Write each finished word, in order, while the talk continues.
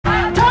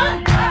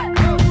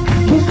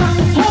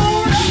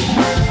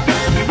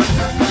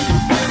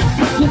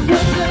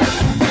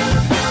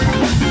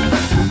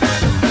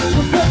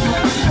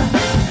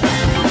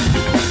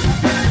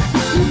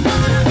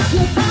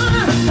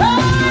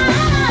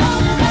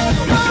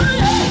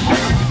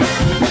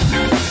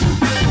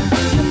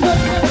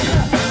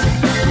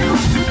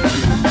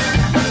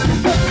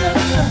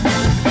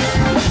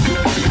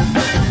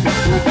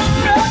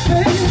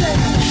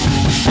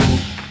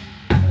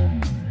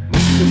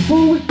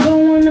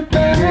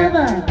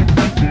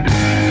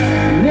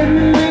Let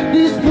me make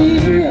this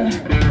clear.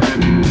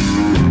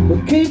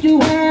 But can't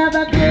you have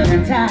a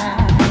good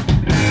time?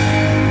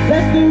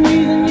 That's the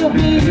reason you're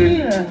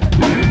here.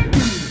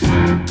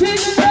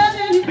 Taking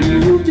nothing you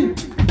used to.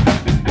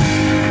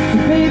 So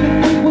baby,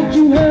 think what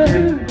you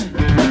heard.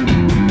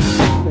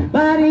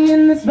 Nobody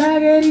in this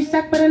spaghetti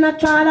sack better not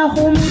try to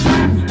hold me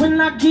back.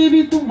 When I give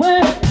you the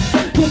word,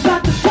 you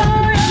got to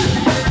turn it.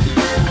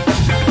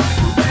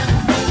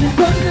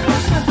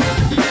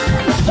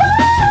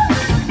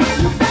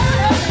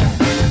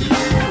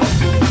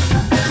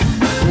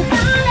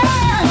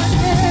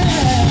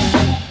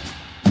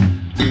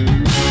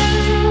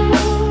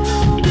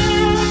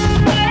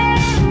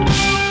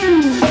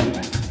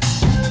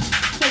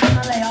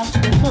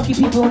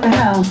 People in the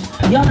house,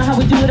 y'all know how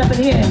we do it up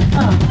in here.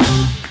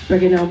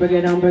 Break it down, break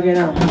it down, break it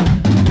down.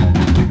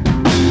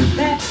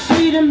 That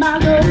street in my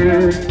love,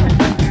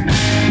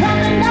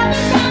 running down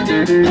the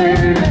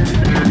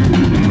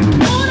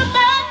on the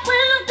back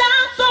window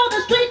down so the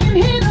street can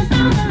hear the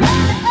sound of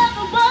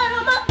every word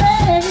of my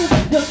face.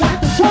 You got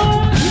to turn.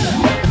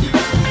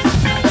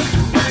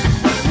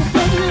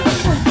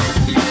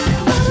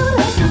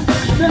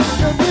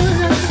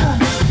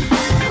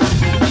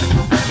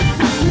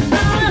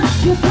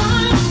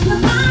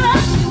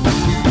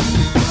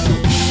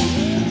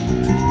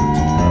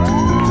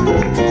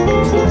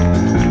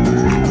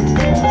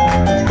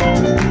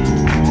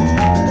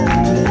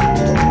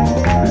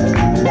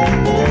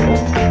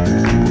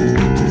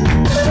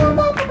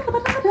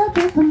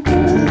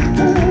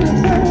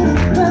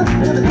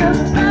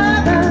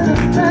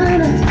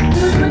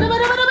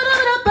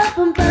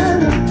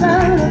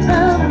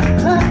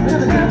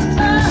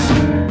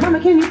 Mama,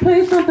 can you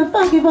play something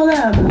funky for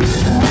them?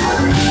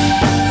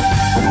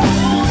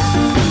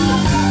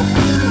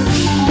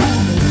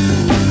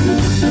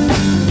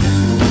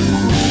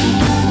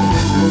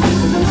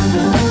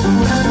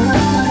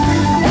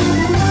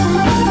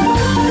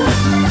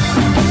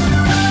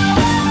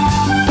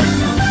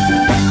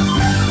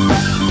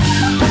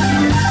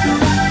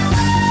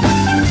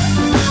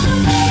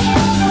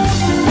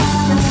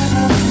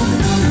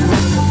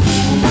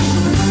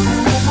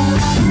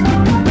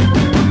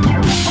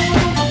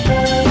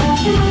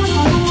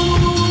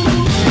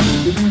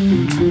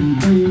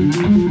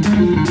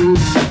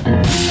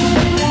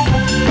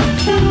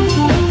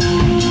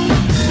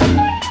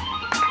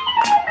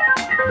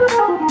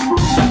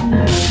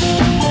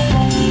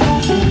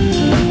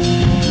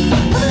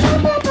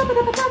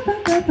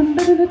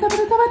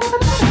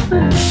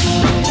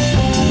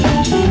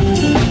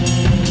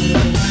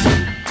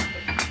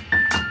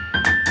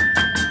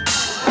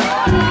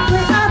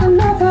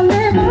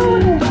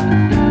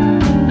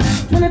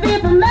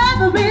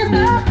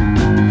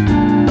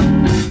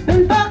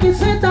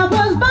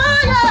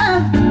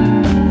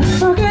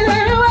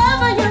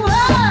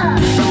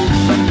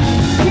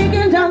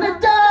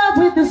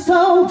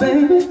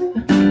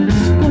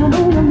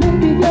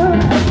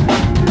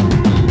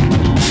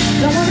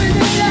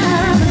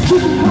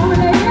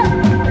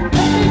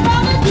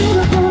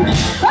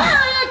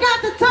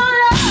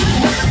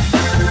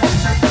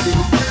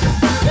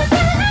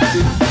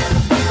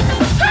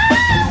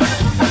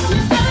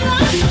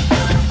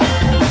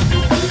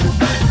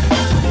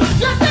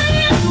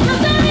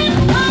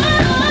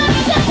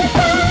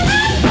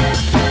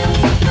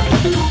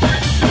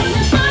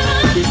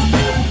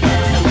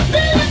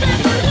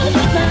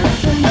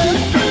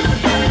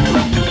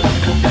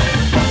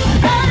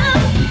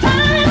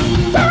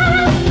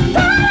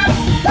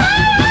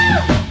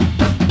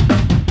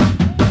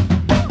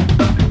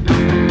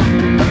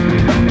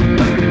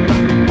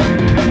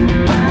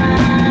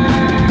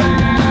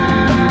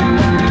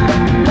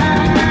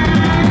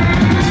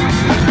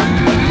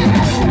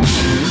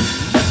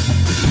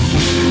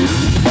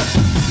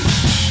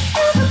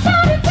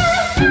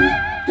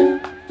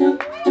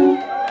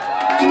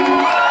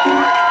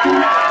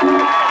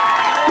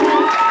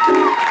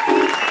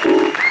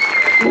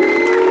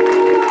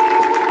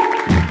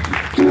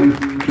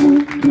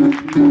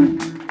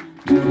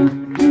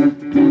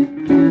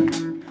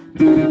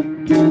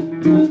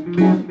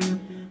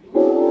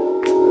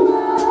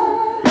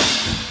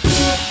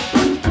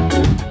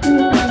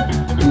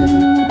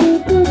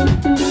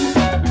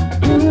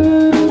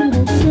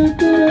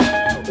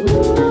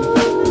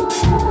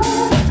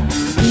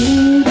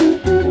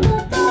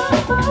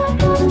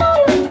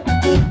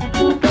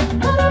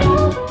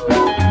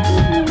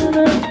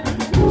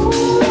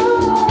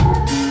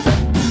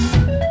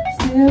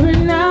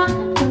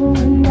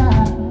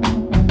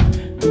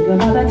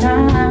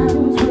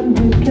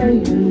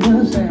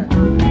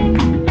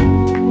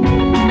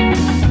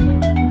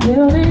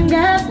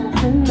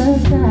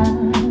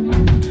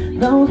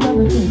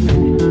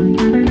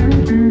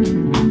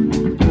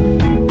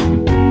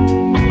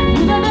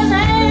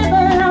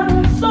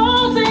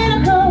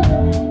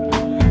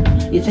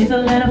 It takes a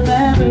little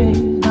fairy,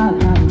 not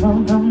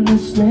from